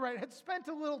story right, had spent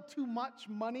a little too much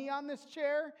money on this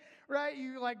chair, right?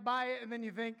 You like buy it and then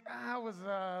you think, it was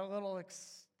a little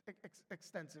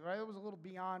extensive, right? It was a little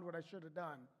beyond what I should have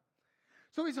done.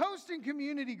 So he's hosting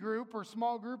community group or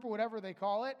small group or whatever they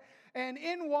call it, and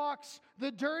in walks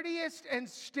the dirtiest and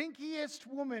stinkiest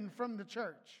woman from the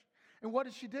church. And what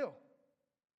does she do?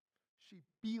 She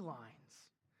beelines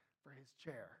for his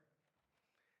chair.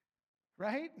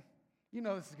 Right? You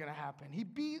know this is going to happen.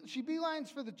 She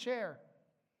beelines for the chair.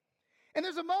 And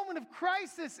there's a moment of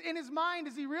crisis in his mind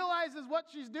as he realizes what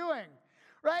she's doing.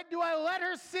 Right? Do I let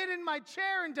her sit in my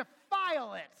chair and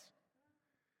defile it?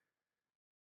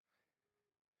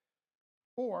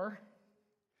 Or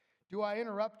do I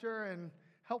interrupt her and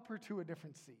help her to a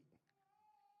different seat?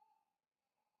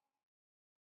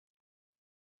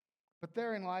 But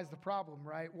therein lies the problem,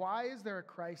 right? Why is there a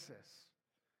crisis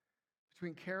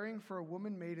between caring for a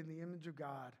woman made in the image of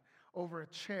God over a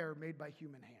chair made by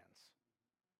human hands?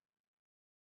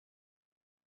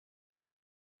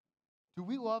 Do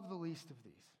we love the least of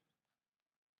these?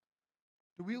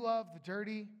 Do we love the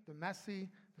dirty, the messy,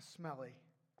 the smelly,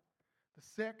 the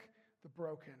sick, the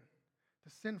broken,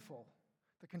 the sinful,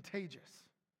 the contagious?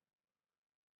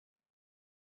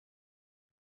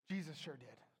 Jesus sure did.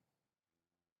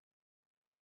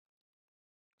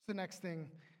 The next thing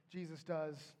Jesus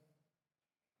does,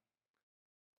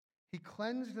 he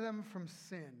cleansed them from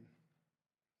sin.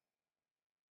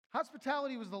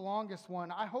 Hospitality was the longest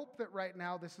one. I hope that right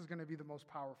now this is going to be the most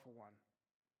powerful one.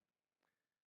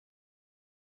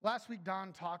 Last week,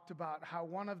 Don talked about how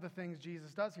one of the things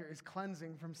Jesus does here is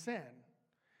cleansing from sin.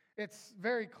 It's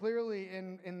very clearly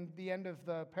in the end of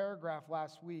the paragraph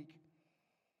last week.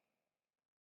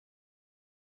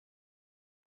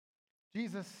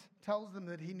 Jesus tells them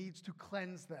that he needs to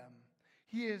cleanse them.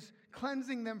 He is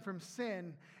cleansing them from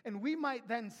sin. And we might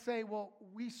then say, well,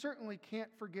 we certainly can't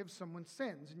forgive someone's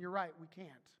sins. And you're right, we can't.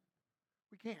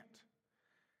 We can't.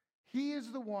 He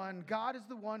is the one, God is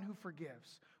the one who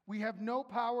forgives. We have no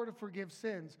power to forgive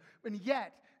sins. And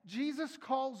yet, Jesus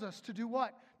calls us to do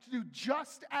what? To do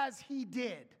just as he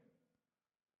did.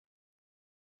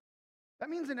 That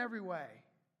means in every way.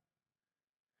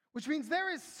 Which means there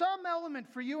is some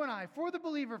element for you and I, for the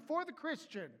believer, for the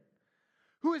Christian,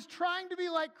 who is trying to be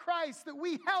like Christ, that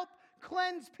we help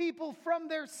cleanse people from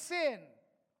their sin.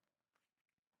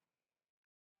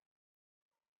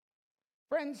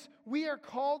 Friends, we are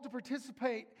called to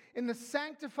participate in the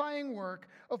sanctifying work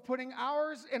of putting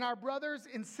ours and our brothers'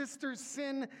 and sisters'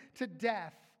 sin to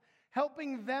death,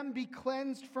 helping them be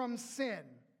cleansed from sin.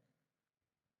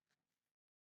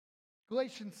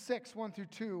 Galatians 6,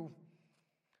 1-2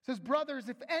 says, brothers,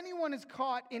 if anyone is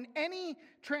caught in any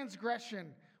transgression,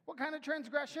 what kind of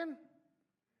transgression?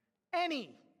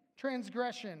 Any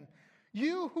transgression.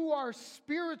 You who are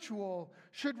spiritual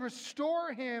should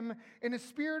restore him in a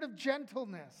spirit of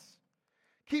gentleness.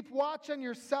 Keep watch on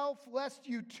yourself, lest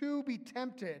you too be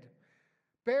tempted.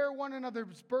 Bear one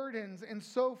another's burdens, and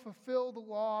so fulfill the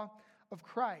law of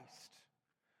Christ.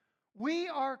 We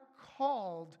are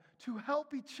called to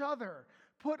help each other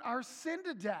put our sin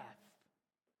to death.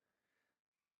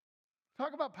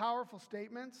 Talk about powerful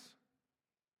statements.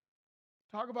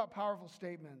 Talk about powerful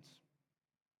statements.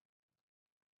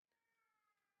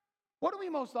 What do we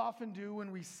most often do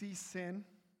when we see sin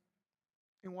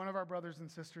in one of our brothers and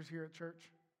sisters here at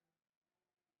church?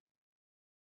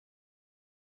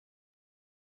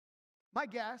 My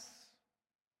guess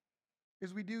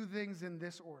is we do things in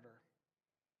this order.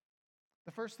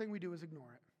 The first thing we do is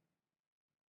ignore it.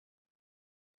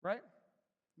 Right?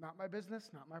 Not my business,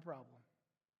 not my problem.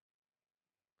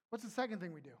 What's the second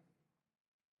thing we do?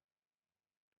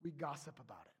 We gossip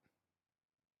about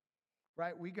it.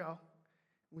 Right? We go,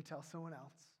 we tell someone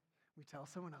else. We tell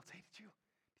someone else, hey, did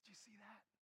you see that?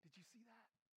 Did you see that?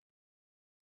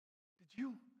 Did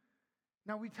you?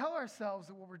 Now we tell ourselves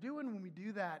that what we're doing when we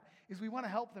do that is we want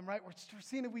to help them, right? We're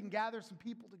seeing if we can gather some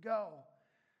people to go.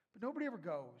 But nobody ever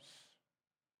goes.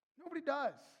 Nobody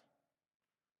does.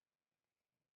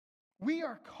 We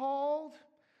are called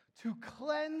to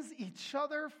cleanse each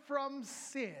other from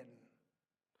sin,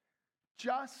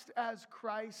 just as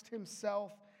Christ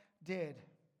himself did.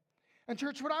 And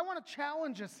church, what I want to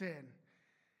challenge us in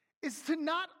is to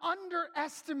not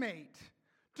underestimate,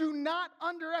 do not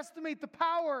underestimate the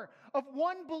power of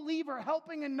one believer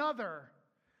helping another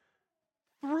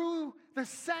through the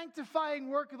sanctifying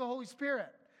work of the Holy Spirit,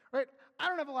 right? I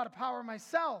don't have a lot of power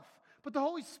myself, but the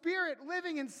Holy Spirit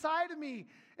living inside of me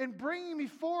and bringing me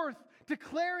forth,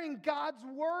 declaring God's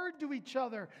word to each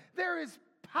other. There is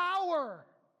power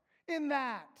in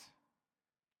that.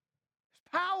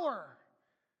 There's power.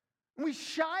 And we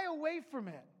shy away from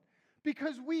it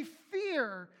because we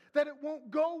fear that it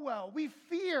won't go well. We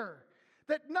fear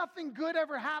that nothing good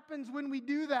ever happens when we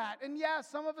do that. And yeah,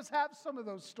 some of us have some of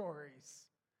those stories.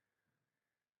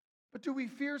 But do we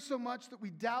fear so much that we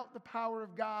doubt the power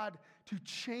of God to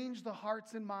change the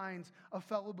hearts and minds of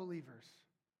fellow believers?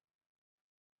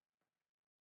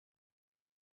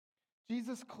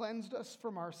 Jesus cleansed us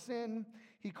from our sin.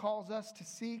 He calls us to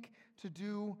seek to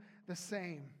do the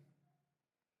same.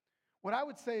 What I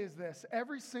would say is this: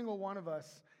 every single one of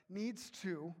us needs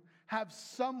to have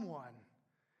someone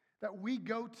that we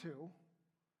go to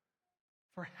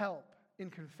for help in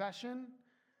confession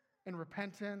and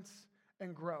repentance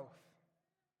and growth.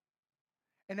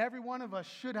 And every one of us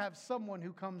should have someone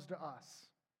who comes to us.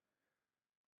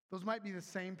 Those might be the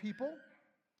same people,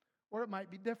 or it might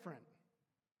be different.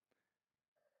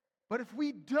 But if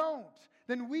we don't,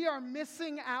 then we are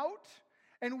missing out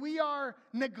and we are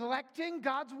neglecting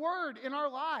God's word in our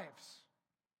lives.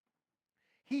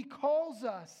 He calls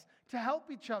us to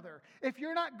help each other. If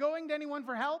you're not going to anyone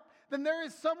for help, then there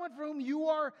is someone for whom you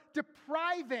are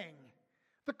depriving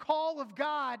the call of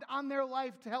God on their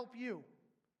life to help you.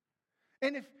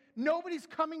 And if nobody's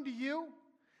coming to you,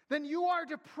 then you are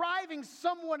depriving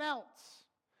someone else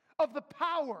of the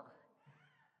power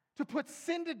to put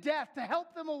sin to death, to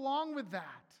help them along with that.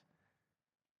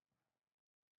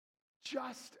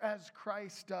 Just as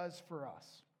Christ does for us.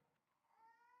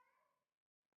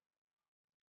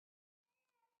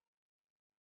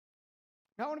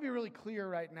 Now I want to be really clear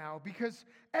right now, because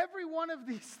every one of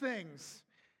these things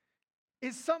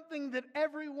is something that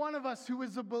every one of us who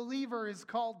is a believer is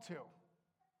called to.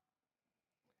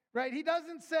 right? He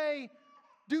doesn't say,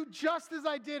 do just as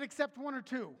I did except one or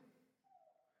two.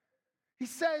 He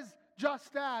says,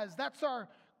 just as. That's our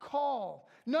call.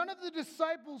 None of the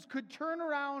disciples could turn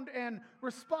around and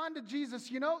respond to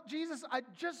Jesus, Jesus, I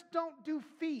just don't do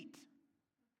feet.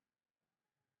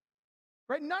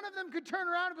 Right? None of them could turn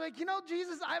around and be like,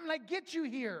 Jesus, I get you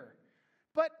here,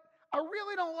 but I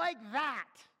really don't like that.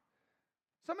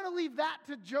 So I'm going to leave that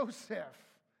to Joseph,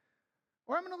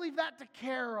 or I'm going to leave that to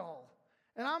Carol,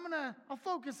 and I'll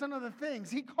focus on other things.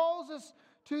 He calls us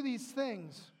to these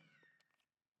things.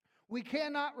 We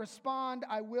cannot respond,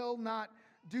 I will not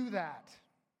do that.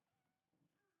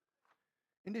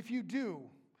 And if you do,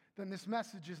 then this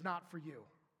message is not for you.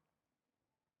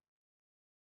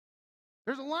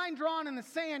 There's a line drawn in the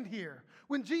sand here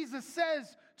when Jesus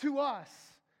says to us,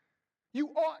 you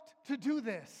ought to do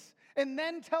this, and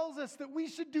then tells us that we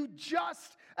should do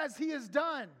just as he has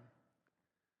done.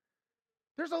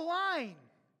 There's a line.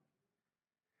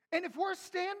 And if we're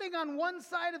standing on one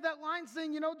side of that line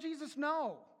saying, Jesus,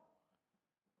 no,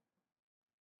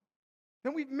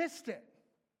 then we've missed it.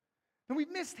 Then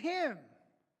we've missed him.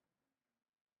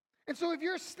 And so if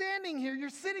you're standing here, you're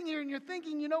sitting here and you're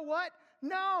thinking, you know what?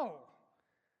 No.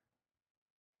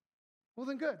 Well,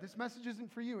 then good. This message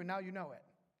isn't for you, and now you know it.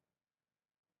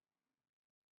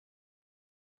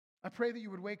 I pray that you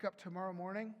would wake up tomorrow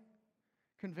morning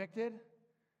convicted,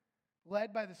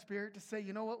 led by the Spirit to say,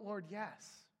 you know what, Lord, yes.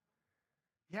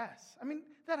 Yes. I mean,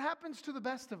 that happens to the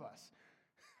best of us,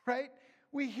 right?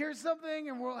 We hear something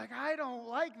and we're like, I don't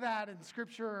like that in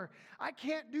Scripture. Or, I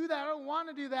can't do that. I don't want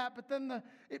to do that. But then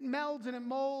it melds and it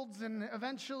molds, and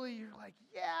eventually you're like,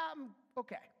 yeah, I'm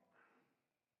okay.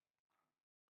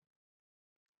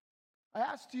 I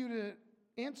asked you to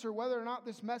answer whether or not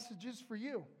this message is for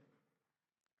you.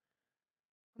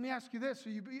 Let me ask you this.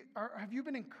 Have you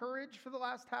been encouraged for the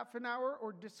last half an hour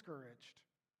or discouraged?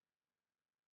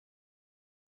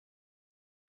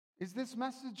 Is this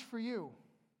message for you?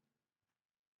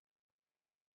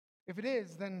 If it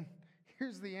is, then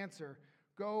here's the answer.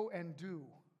 Go and do.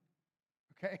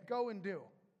 Okay? Go and do.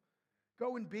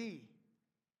 Go and be.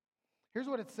 Here's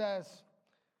what it says.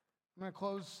 I'm going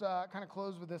to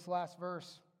close with this last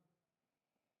verse.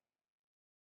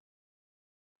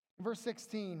 In verse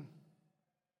 16.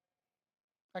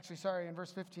 In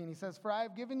verse 15, he says, for I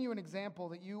have given you an example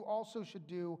that you also should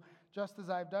do just as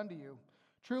I have done to you.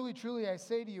 Truly, truly, I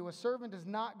say to you, a servant is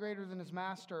not greater than his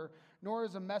master, nor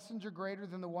is a messenger greater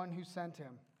than the one who sent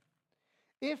him.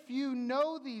 If you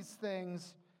know these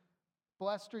things,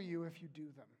 blessed are you if you do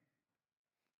them.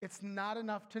 It's not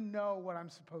enough to know what I'm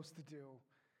supposed to do.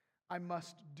 I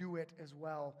must do it as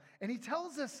well. And he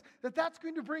tells us that that's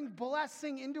going to bring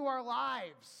blessing into our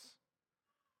lives.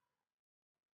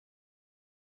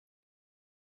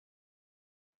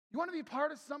 You want to be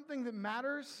part of something that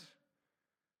matters?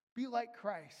 Be like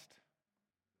Christ.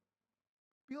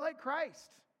 Be like Christ.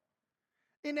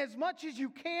 In as much as you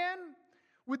can,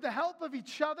 with the help of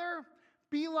each other,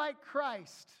 be like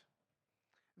Christ.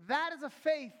 That is a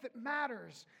faith that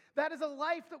matters. That is a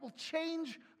life that will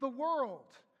change the world.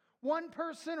 One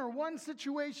person or one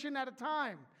situation at a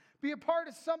time. Be a part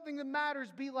of something that matters.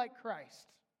 Be like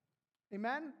Christ.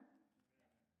 Amen?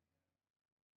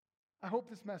 I hope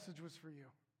this message was for you.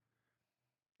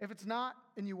 If it's not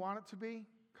and you want it to be,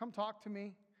 come talk to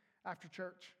me after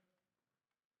church.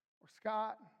 Or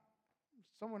Scott,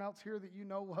 someone else here that you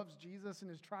know loves Jesus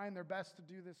and is trying their best to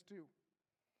do this too.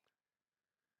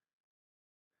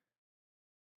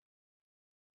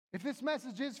 If this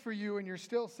message is for you and you're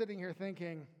still sitting here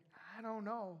thinking, I don't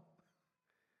know,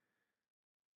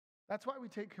 that's why we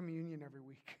take communion every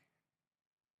week.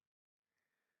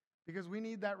 Because we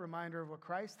need that reminder of what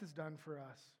Christ has done for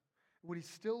us, what he's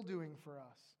still doing for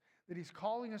us, that he's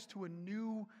calling us to a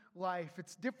new life.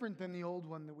 It's different than the old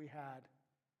one that we had.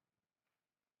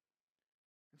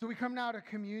 So we come now to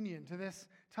communion, to this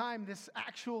time, this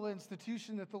actual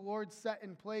institution that the Lord set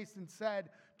in place and said,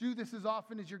 do this as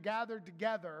often as you're gathered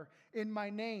together in my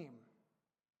name.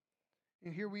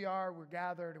 And here we are, we're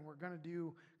gathered, and we're going to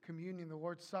do communion, the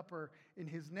Lord's Supper, in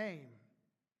his name.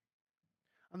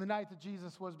 On the night that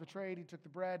Jesus was betrayed, he took the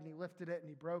bread and he lifted it and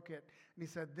he broke it. And he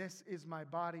said, this is my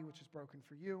body, which is broken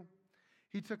for you.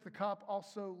 He took the cup,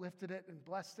 also lifted it and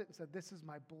blessed it and said, this is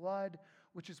my blood,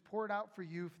 which is poured out for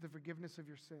you for the forgiveness of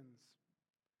your sins.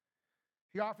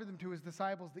 He offered them to his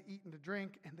disciples to eat and to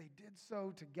drink, and they did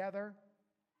so together.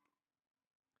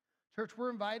 Church, we're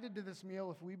invited to this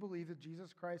meal if we believe that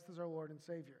Jesus Christ is our Lord and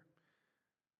Savior.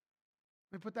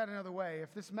 Let me put that another way.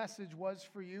 If this message was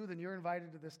for you, then you're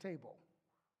invited to this table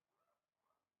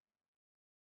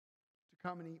to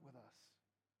come and eat with us.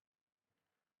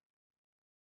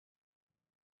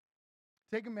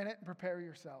 take a minute and prepare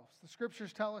yourselves. The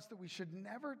scriptures tell us that we should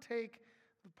never take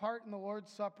the part in the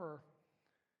Lord's Supper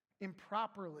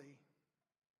improperly,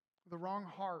 with the wrong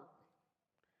heart.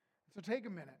 So take a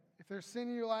minute. If there's sin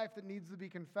in your life that needs to be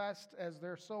confessed, as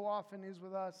there so often is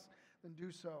with us, then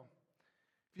do so.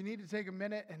 If you need to take a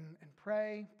minute and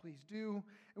pray, please do.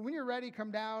 And when you're ready,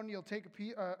 come down. You'll take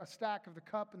a stack of the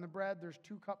cup and the bread. There's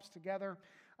 2 cups together.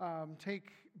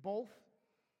 Take both.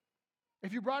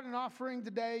 If you brought an offering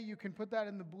today, you can put that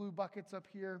in the blue buckets up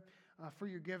here for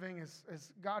your giving,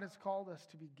 as God has called us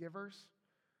to be givers,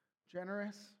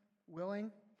 generous,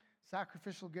 willing,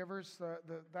 sacrificial givers.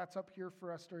 That's up here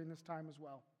for us during this time as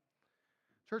well.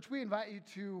 Church, we invite you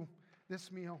to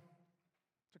this meal,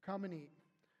 to come and eat,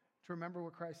 to remember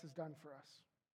what Christ has done for us.